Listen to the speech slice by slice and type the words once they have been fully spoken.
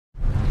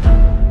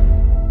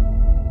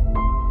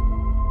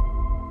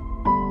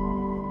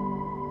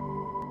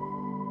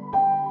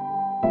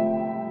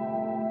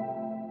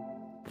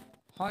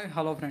Hi,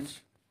 hello friends.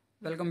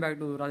 Welcome back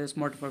to Rajesh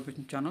Smart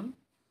Preparation channel.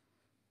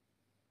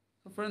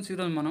 So friends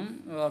ఈరోజు మనం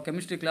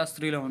chemistry class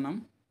 3లో ఉన్నాం.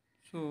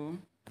 So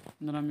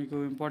అందులో మీకు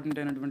ఇంపార్టెంట్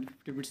అయినటువంటి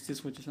 50 బిట్స్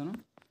తీసుకొచ్చేసాను.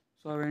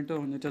 సో అవేంటో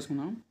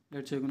నేర్చేసుకున్నాం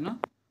లేట్ చేయకుండా.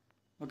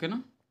 ఓకేనా?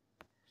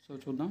 సో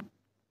చూద్దాం.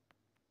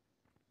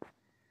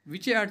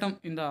 Which atom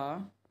in the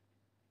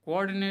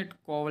coordinate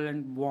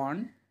covalent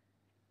bond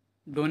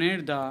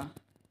donate the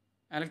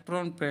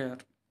electron pair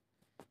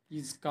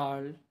is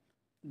called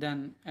then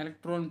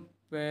electron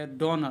pair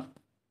donor.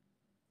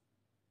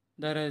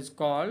 That is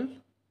called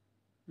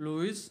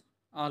Lewis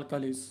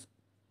alkalis.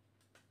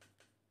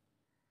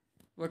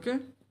 Okay,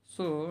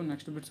 so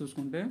next bit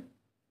చూసుకుంటే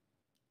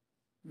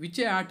which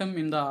atom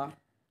in the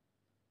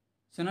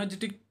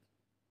synergetic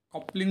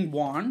coupling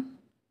bond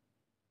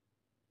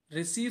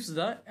receives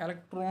the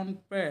electron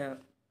pair?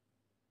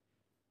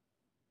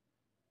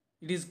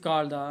 It is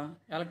called the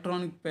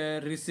electronic pair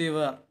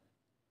receiver.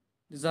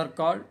 These are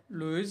called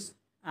Lewis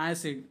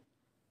acid.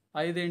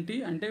 ఇదేంటి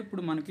అంటే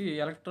ఇప్పుడు మనకి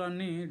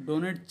ఎలక్ట్రాన్ని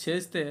donate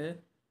చేస్తే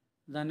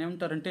దాన్ని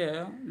ఏమంటారంటే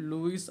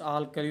Louis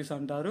alkalis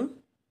అంటారు.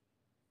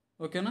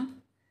 ఓకేనా?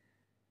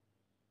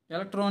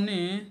 ఎలక్ట్రాన్ని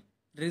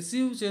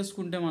రిసీవ్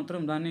చేసుకుంటే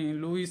మాత్రం దాన్ని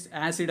లూయిస్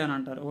యాసిడ్ అని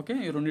అంటారు. ఓకే,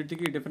 ఈ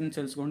రెండింటికి డిఫరెన్స్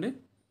తెలుసుకోండి.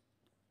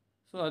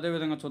 సో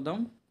అదేవిధంగా చూద్దాం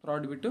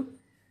third bit.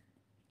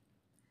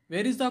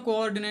 Where is the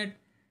coordinate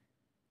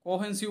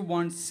కోహెన్సివ్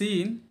bond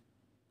scene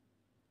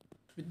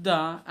with the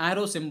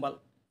arrow symbol?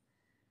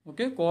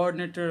 Okay,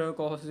 coordinated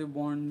cohesive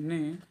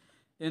బాండ్ని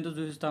ఏంటో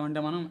చూపిస్తామంటే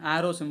మనం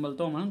యారో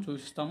సింబల్తో మనం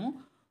చూపిస్తాము.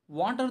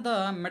 What are the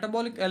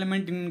metabolic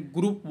element in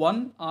group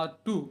 1 are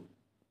 2?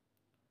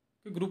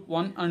 Group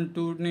 1 and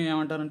 2ని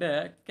ఏమంటారంటే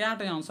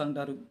క్యాటయాన్స్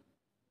అంటారు.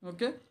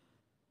 Okay,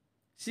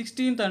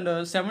 16th and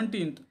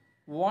 17th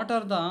what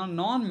are the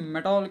non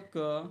metallic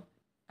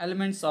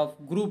elements of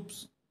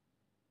groups?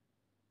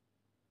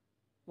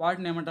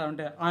 వాటిని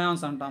ఏమంటారంటే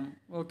అయాన్స్ అంటాము.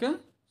 ఓకే,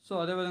 సో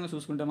అదేవిధంగా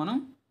చూసుకుంటే మనం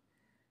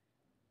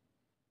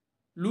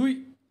Louis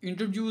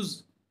introduced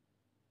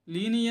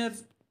linear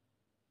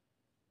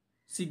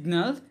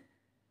signals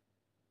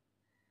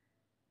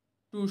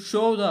to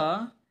show the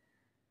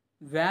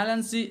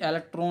valency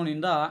electron in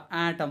the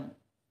atom.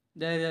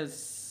 Their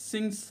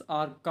sinks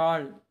are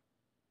called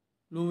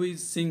Louis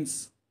sinks.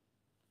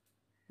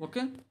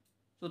 Okay,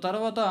 so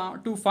tarvata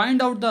to find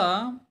out the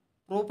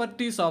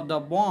properties of the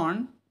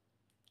bond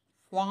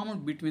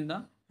formed between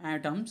the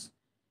atoms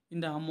in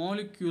the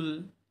molecule,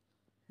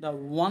 the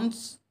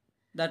ones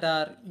that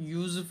are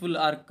useful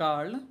are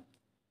called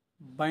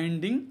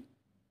binding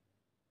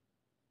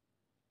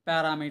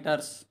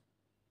parameters.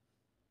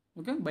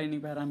 Okay,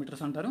 binding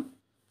parameters అంటారు.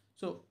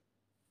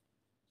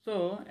 So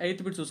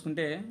eighth bit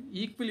చూసుకుంటే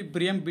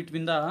equilibrium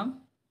between the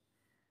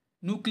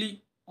nuclei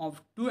of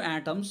two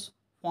atoms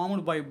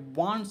formed by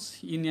bonds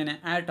in N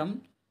atom,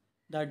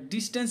 the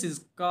distance is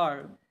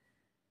called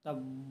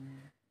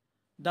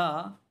the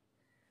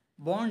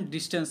bond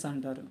distance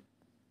అంటారు.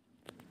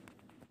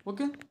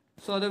 Okay,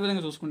 so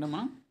అదేవిధంగా చూసుకుంటే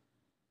మనం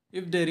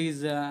if there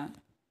is a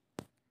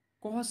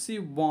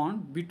cohesive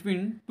bond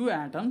between two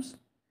atoms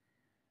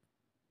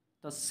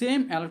the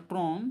same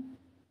electron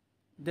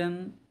then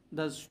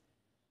the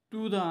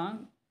to the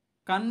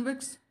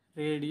convex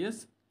radius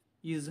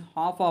is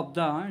half of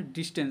the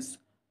distance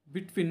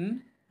between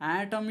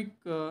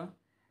atomic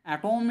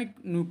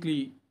nuclei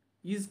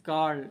is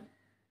called.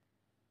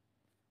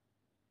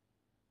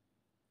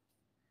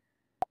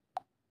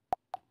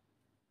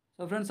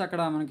 So friends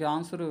అక్కడ మనకి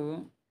answer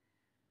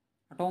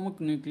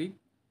atomic nuclei.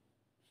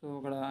 So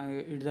అక్కడ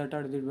ఇటు that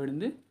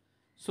పడింది.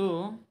 So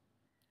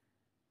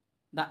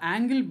the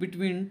angle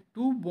between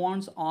two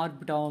bonds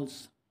orbitals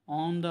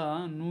on the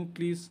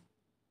nucleus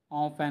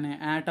of an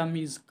atom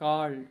is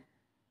called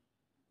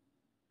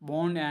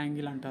bond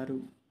angle అంటారు.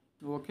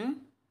 Okay,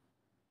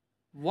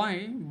 why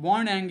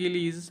bond angle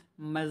is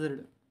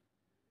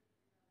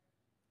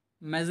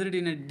measured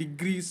in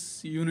degrees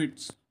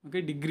units. Okay,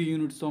 degree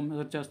యూనిట్స్తో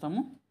measure చేస్తాము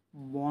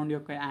bond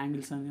యొక్క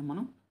angles అనేది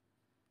మనం.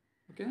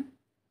 Okay,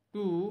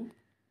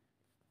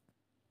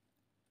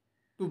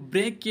 to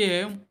break a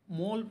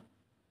mole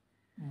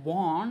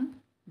bond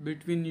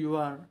between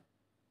your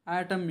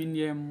atom in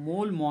a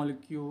mole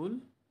molecule,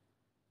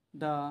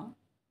 the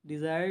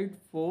desired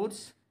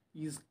force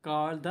is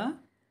called the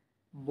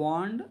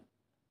bond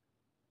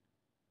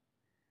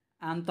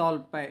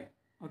enthalpy.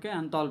 Okay,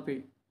 enthalpy.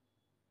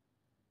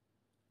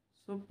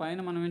 So పైన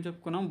మనం ఏం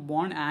చెప్పుకున్నాం,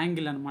 bond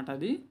angle అనమాట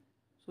అది.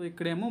 సో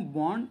ఇక్కడేమో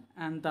బాండ్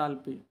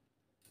ఎంథాల్పీ.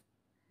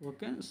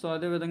 ఓకే, సో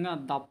అదేవిధంగా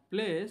the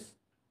place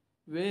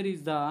where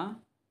is the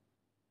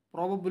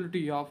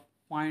probability of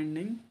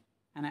finding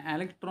an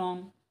electron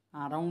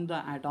around the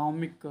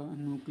atomic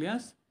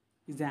nucleus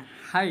is a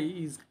high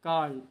is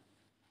called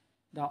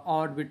the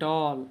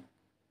orbital.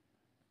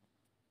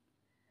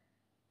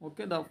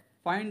 Okay, the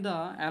find the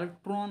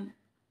electron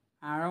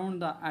around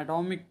the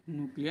atomic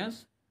nucleus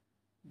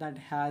that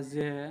has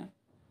a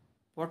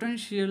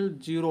potential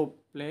zero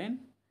plane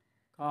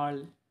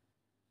called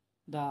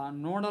the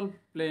nodal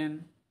plane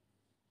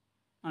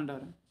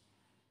అంటారు.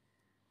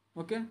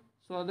 Okay,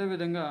 so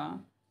అదేవిధంగా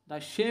the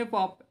shape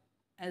of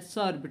yes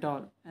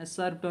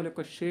orbital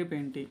యొక్క shape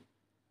ఏంటి?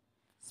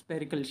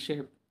 Spherical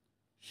shape.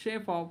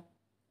 Shape of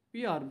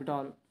P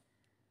orbital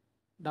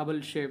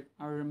dumbbell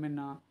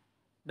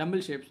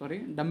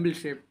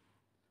shape.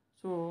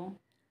 So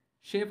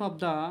shape of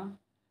the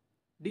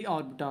D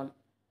orbital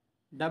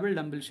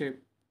dumbbell shape.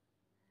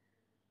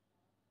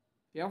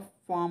 F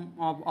form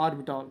of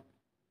orbital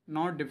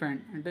not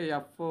defined, అంటే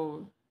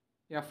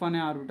F అనే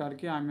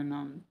ఆర్బిటాల్కి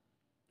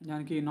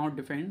దానికి not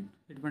defined,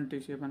 ఎటువంటి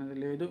shape అనేది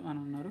లేదు అని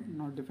అన్నారు,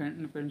 నాట్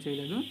డిఫైన్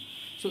చేయలేదు.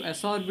 So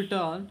yes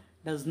orbital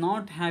does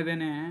not have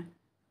any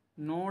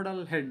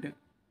nodal head.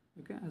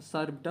 Okay, yes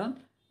orbital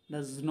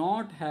does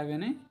not have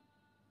any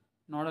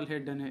nodal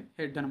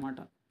head అనమాట.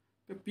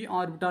 P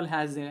orbital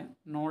has a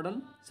nodal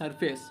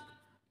surface.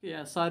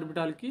 Yes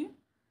ఆర్బిటాల్కి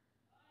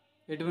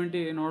ఎటువంటి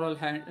నోడల్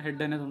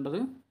హెడ్ అనేది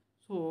ఉండదు.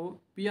 సో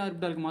పి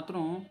ఆర్బిటాల్కి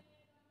మాత్రం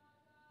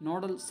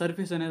nodal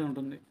surface అనేది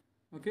ఉంటుంది.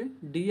 Okay,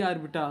 D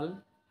orbital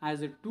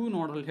has a 2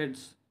 nodal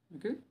heads.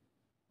 Okay,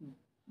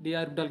 D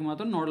ఆర్బిటాల్కి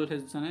మాత్రం nodal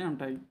heads అనేవి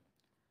ఉంటాయి.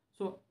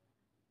 So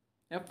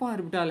F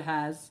orbital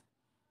has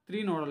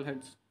 3 nodal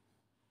heads.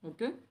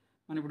 Okay,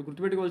 మనం ఇప్పుడు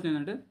గుర్తుపెట్టుకోవాల్సింది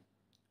ఏంటంటే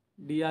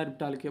డి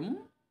ఆర్బిటాల్కి ఏమో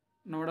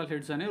నోడల్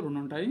హెడ్స్ అనేవి 2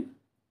 ఉంటాయి,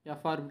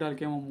 ఎఫ్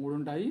ఆర్బిటాల్కి ఏమో 3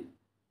 ఉంటాయి.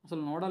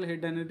 అసలు నోడల్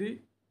హెడ్ అనేది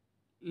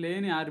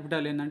లేని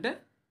ఆర్బిటాల్ ఏంటంటే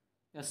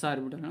ఎస్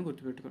ఆర్బిటాల్ అని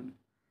గుర్తుపెట్టుకోండి.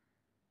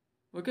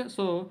 Okay,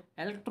 so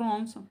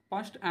electrons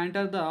first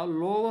enter the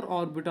lower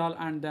orbital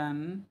and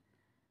then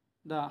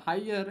the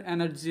higher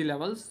energy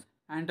levels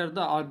enter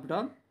the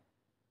orbital.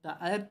 The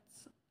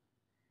earth's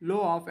లో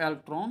of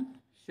electron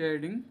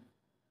shading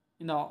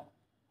in the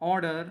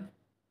order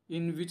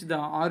in which the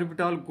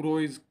orbital grow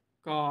is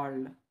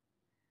called.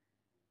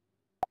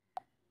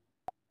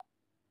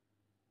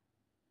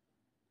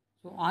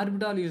 So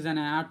orbital is an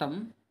atom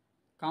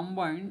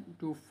combined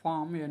to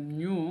form a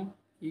new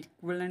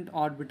equivalent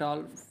orbital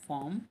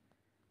form.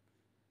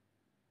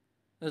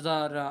 These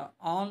are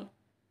all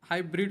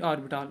hybrid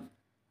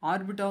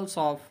orbitals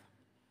of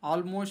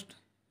almost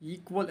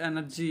equal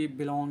energy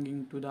belonging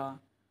to the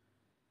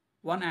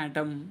one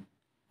atom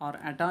are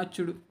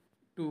attached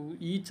to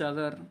each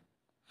other.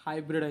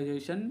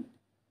 Hybridization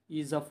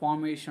is the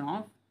formation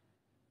of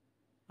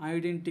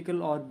identical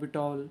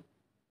orbital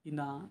in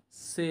the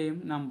same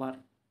number.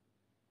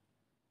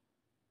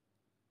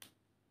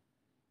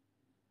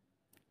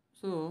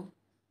 So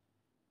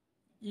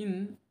in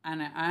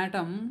an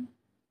atom,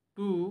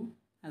 2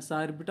 s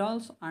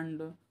orbitals and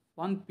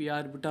 1 p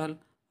orbital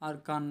are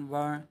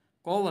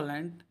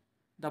covalent.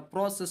 The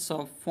process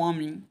of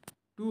forming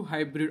 2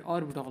 hybrid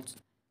orbitals,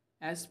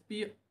 sp,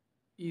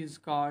 is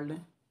called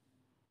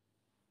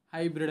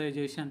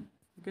hybridisation.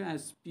 Okay,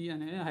 SP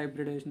అనేది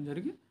hybridisation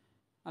జరిగి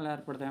అలా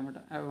ఏర్పడతాయి అన్నమాట.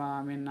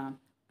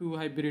 2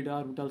 hybrid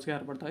ఆర్బిటాల్స్గా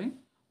ఏర్పడతాయి.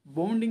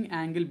 Bounding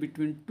angle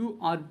between 2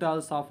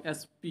 orbitals of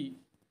SP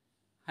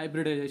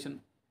hybridisation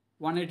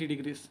 180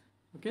 degrees.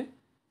 Okay,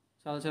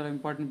 చాలా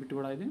important bit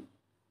కూడా ఇది.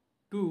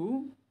 2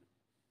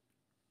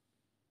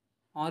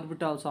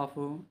 orbitals of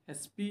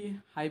SP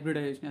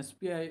hybridisation,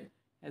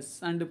 yes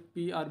and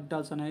P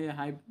orbitals అనేవి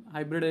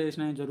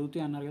హైబ్రిడైజేషన్ అనేది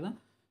జరుగుతాయి అన్నారు కదా.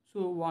 సో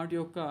వాటి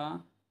యొక్క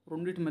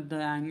రెండింటి మధ్య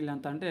యాంగిల్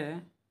ఎంత అంటే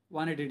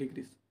 180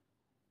 degrees.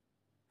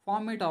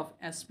 Format of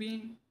SP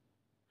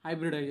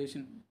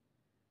hybridisation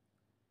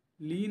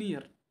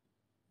linear.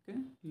 Okay,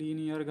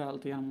 లీనియర్గా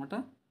వెళ్తాయి అనమాట,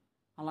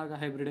 అలాగా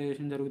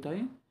హైబ్రిడైజేషన్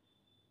జరుగుతాయి.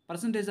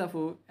 Percentage of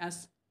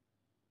yes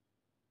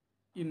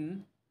in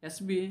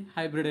SB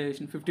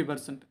hybridisation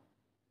 50%.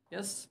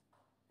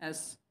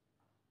 Yes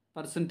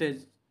percentage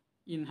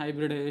in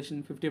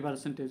hybridisation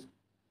 50%.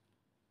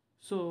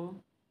 So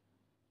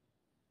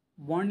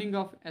bonding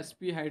of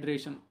SP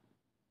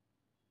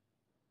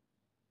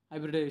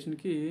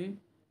హైబ్రిడైజేషన్కి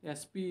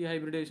SP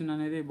hybridisation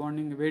అనేది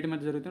బాండింగ్ వేటి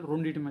మధ్య జరుగుతుంది,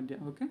 రెండింటి మధ్య.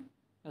 ఓకే,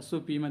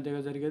 ఎస్ఓపి మధ్యగా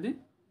జరిగేది.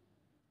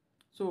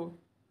 సో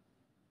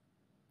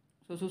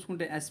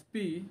చూసుకుంటే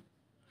SP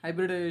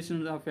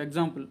hybridisation of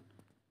example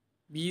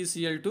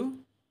BeCl2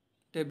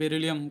 అంటే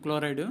బెరిలియం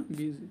క్లోరైడ్,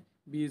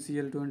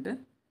 BeCl2 అంటే.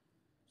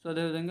 సో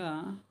అదేవిధంగా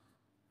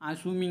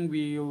అస్యూమింగ్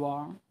వి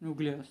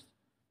న్యూక్లియస్.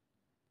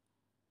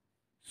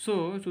 సో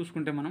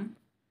చూసుకుంటే మనం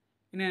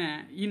in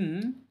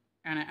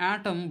an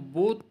atom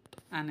both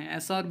an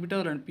s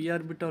orbital and p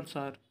orbitals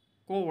are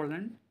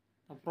covalent.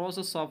 The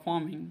process of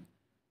forming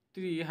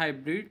 3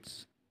 hybrid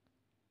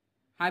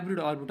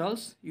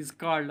orbitals is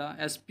called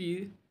sp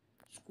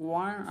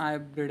square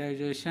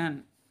hybridization.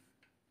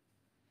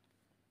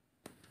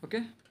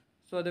 Okay,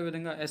 so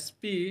అదేవిధంగా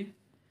sp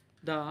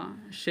the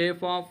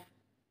shape of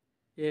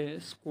a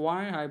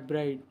square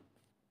hybrid.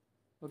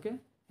 Okay,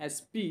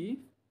 sp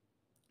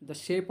the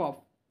shape of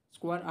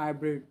square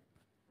hybrid,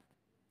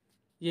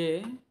 a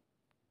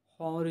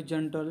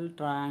horizontal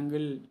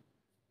triangle.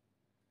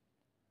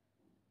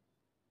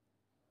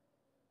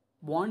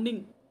 Bonding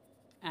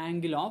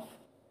angle of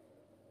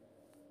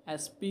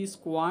sp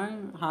square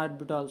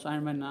orbitals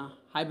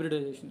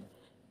hybridization.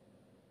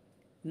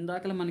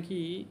 ఇందాకలా మనకి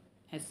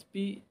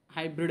SP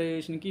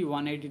హైబ్రిడైజేషన్కి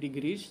 180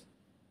 degrees,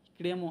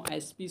 ఇక్కడేమో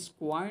SP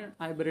square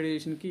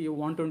హైబ్రిడైజేషన్కి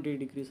 120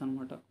 degrees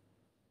అనమాట.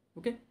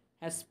 Okay,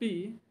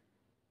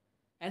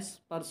 S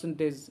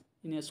percentage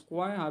in a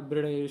square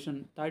hybridization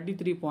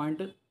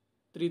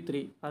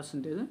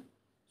 33.33%.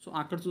 So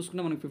అక్కడ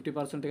చూసుకుంటే మనకి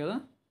 50% కదా.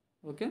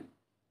 Okay,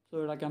 so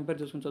ఇలా compare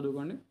చేసుకుని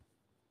చదువుకోండి,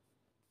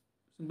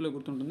 సింపుల్గా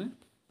గుర్తుంటుంది.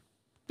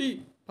 T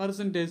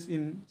percentage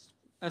in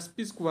SP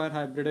square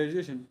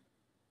hybridization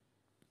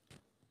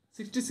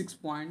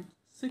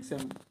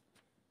 66.67.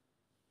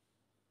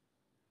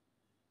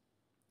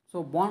 So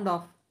bond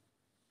of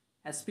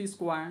SP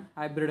square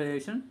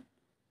hybridisation.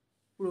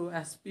 ఇప్పుడు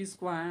SP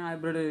స్క్వేర్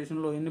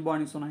హైబ్రిడైజేషన్లో ఎన్ని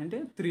బాండింగ్స్ ఉన్నాయంటే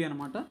 3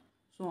 అనమాట.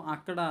 సో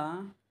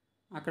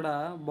అక్కడ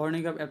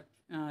బాండింగ్ ఆఫ్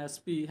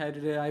SP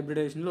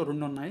హైబ్రిడైజేషన్లో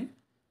 2 ఉన్నాయి.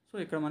 సో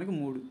ఇక్కడ మనకి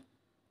 3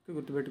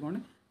 గుర్తుపెట్టుకోండి.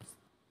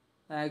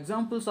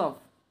 Examples of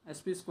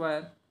SP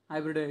square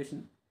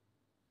hybridisation: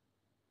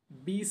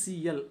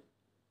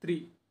 BCl3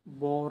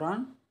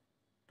 boron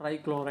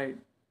trichloride.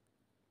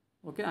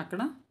 Okay,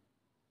 అక్కడ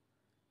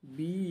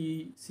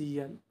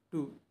BeCl2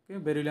 okay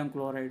beryllium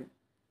chloride.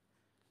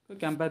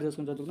 Compare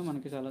చేసుకుని చదువుకుంటే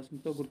మనకి చాలా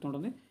సింపుల్గా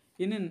గుర్తుంటుంది.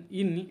 In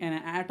an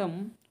atom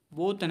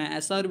both an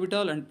s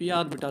orbital and p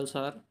orbitals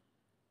are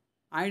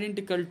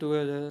identical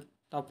together.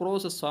 The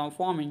process of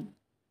forming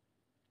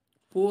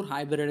 4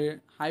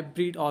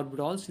 hybrid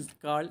orbitals is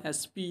called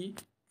sp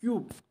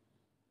cube.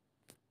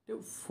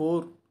 4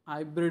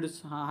 hybrid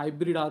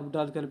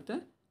orbitals కలిపితే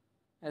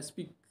sp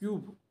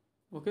cube.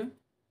 Okay,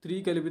 3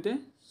 కలిపితే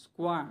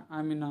square,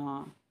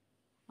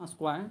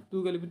 square, 2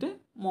 కలిపితే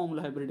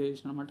మామూలు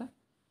హైబ్రిడైజేషన్ అనమాట.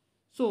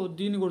 So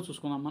దీన్ని కూడా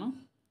చూసుకుందాం మనం.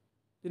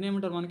 దీని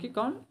ఏమంటారు మనకి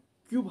called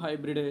cube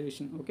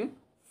hybridisation. Okay,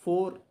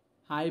 4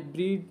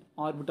 hybrid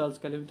orbitals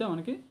కలిపితే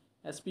మనకి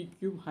ఎస్పీ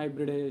క్యూబ్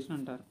హైబ్రిడైజేషన్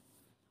అంటారు.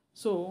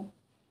 So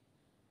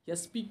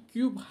SP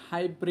cube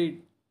hybrid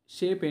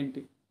shape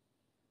ఏంటి?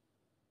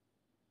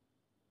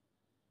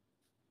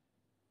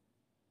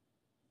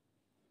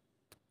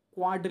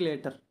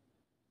 Quadrilateral.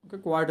 Okay,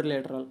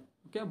 quadrilateral.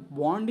 Okay,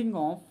 bonding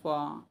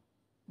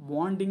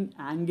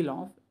angle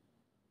of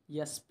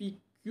SP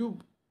cube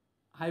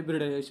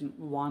hybridisation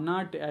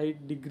 109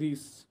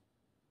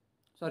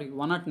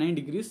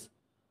 degrees.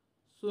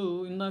 So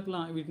ఇందాకలా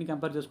వీటిని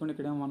కంపేర్ చేసుకోండి.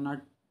 ఇక్కడేమో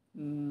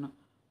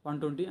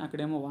 120,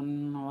 అక్కడేమో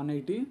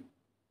 180.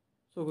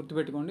 సో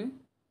గుర్తుపెట్టుకోండి.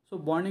 So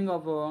bonding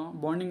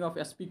of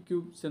SP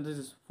cube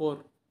synthesis 4,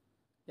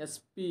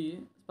 SP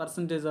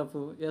percentage of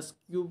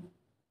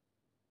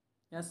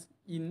yes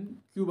in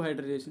cube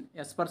hybridisation.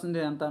 Yes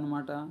percentage ఎంత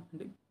అనమాట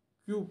అంటే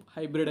cube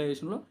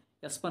హైబ్రిడైజేషన్లో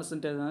yes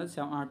percentage అనేది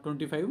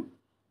 25.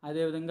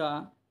 అదేవిధంగా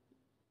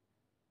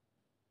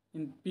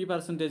ఇన్ పీ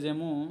పర్సంటేజ్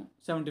ఏమో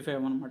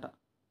 75 అనమాట.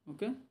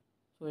 ఓకే,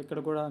 సో ఇక్కడ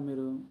కూడా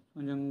మీరు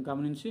కొంచెం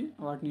గమనించి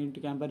వాటిని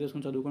ఇంటికి కంపేర్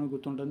చేసుకొని చదువుకొని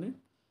గుర్తుంటుంది.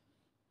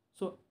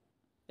 So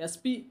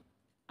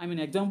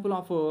example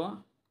of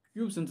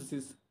cube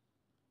synthesis,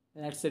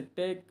 let's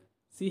take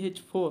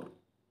CH4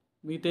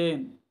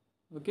 methane.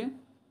 Okay,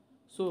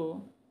 so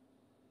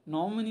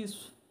nominees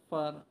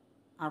for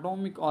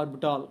atomic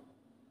orbital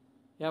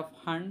F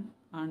and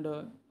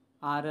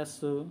RS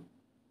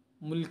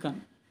Mulliken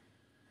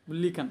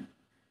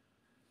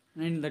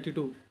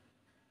 932.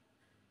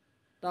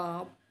 The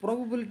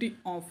probability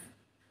of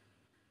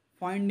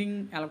finding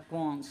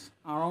electrons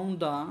around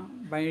the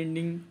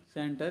binding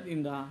center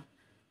in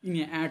an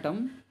atom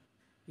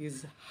is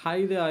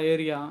high. The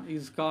area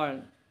is called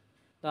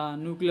the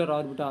nuclear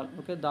orbital.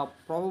 Okay, the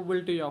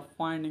probability of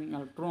finding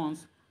electrons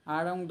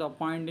around the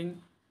binding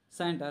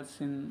centers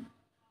in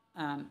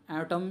an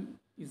atom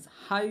is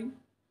high.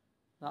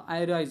 The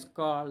area is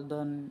called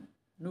the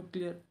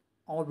nuclear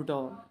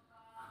orbital.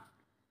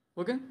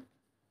 Okay,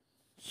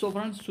 so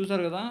friends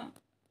చూసారు కదా,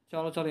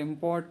 చాలా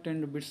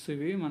important bits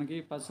ఇవి. మనకి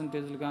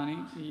పర్సంటేజ్లు కానీ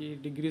ఈ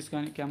degrees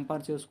కానీ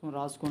compare చేసుకొని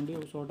రాసుకోండి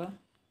ఒక చోట.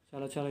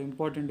 చాలా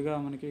ఇంపార్టెంట్గా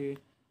మనకి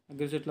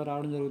అగ్రిసెట్లో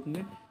రావడం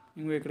జరుగుతుంది.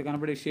 ఇంకో ఇక్కడ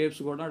కనపడే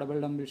షేప్స్ కూడా double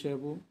dumbbell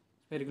shape,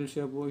 spherical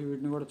shape,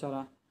 వీటిని కూడా చాలా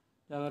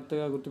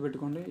జాగ్రత్తగా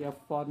గుర్తుపెట్టుకోండి.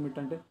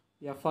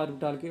 ఎఫ్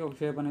ఆర్బిటాల్కి ఒక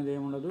షేప్ అనేది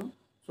ఏమి ఉండదు.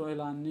 సో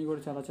ఇలా అన్నీ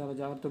కూడా చాలా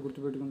జాగ్రత్తగా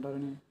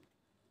గుర్తుపెట్టుకుంటారని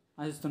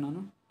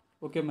ఆశిస్తున్నాను.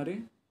 ఓకే, మరి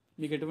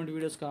మీకు ఎటువంటి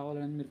వీడియోస్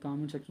కావాలని మీరు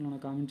కామెంట్ సెక్షన్లో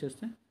నాకు కామెంట్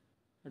చేస్తే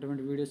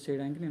అటువంటి వీడియోస్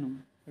చేయడానికి నేను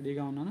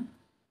రెడీగా ఉన్నాను.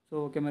 సో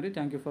ఓకే, మరి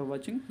thank you for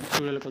watching. Next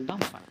వీడియోలోకి వెళ్దాం.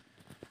 బాయ్.